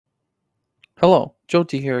Hello, Joe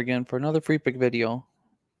T here again for another free pick video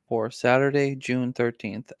for Saturday, June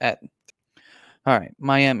 13th all right,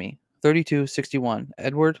 Miami, 32-61.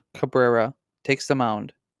 Edward Cabrera takes the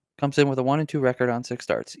mound, comes in with a 1-2 record on 6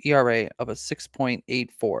 starts, ERA of a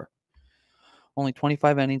 6.84. Only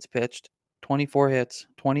 25 innings pitched, 24 hits,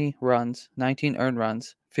 20 runs, 19 earned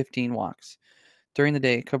runs, 15 walks. During the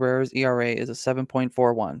day, Cabrera's ERA is a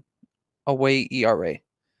 7.41, away ERA,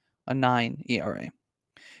 a 9 ERA.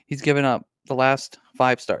 He's given up the last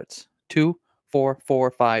 5 starts, 2, 4,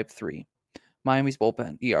 4, 5, 3. Miami's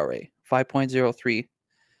bullpen ERA 5.03,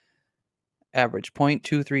 average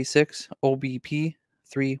 .236, OBP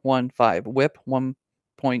 315, WHIP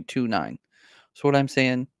 1.29. So what I'm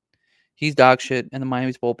saying, he's dog shit, and the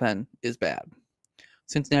Miami's bullpen is bad.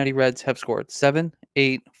 Cincinnati Reds have scored 7,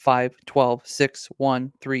 8, 5, 12, 6,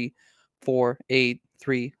 1, 3, 4, 8,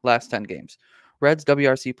 3 last 10 games. Reds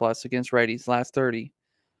WRC plus against righties last 30,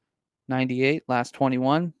 98, last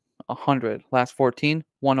 21, 100, last 14,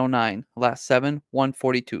 109, last 7,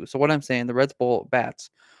 142. So what I'm saying, the Reds Bull bats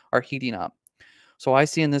are heating up. So I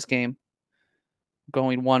see in this game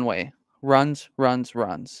going one way. Runs, runs,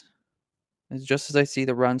 runs. It's just as I see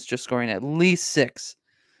the runs just scoring at least 6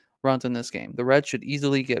 runs in this game. The Reds should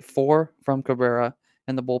easily get 4 from Cabrera,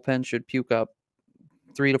 and the bullpen should puke up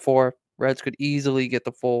 3 to 4. Reds could easily get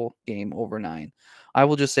the full game over 9. I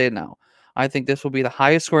will just say it now. I think this will be the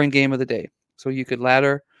highest scoring game of the day. So you could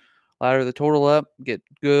ladder the total up, get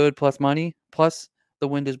good plus money, plus the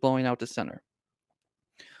wind is blowing out to center.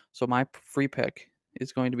 So my free pick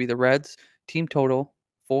is going to be the Reds team total,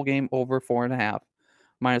 full game over 4.5,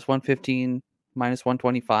 minus 115, minus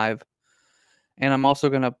 125. And I'm also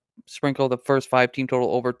going to sprinkle the first 5 team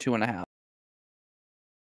total over 2.5.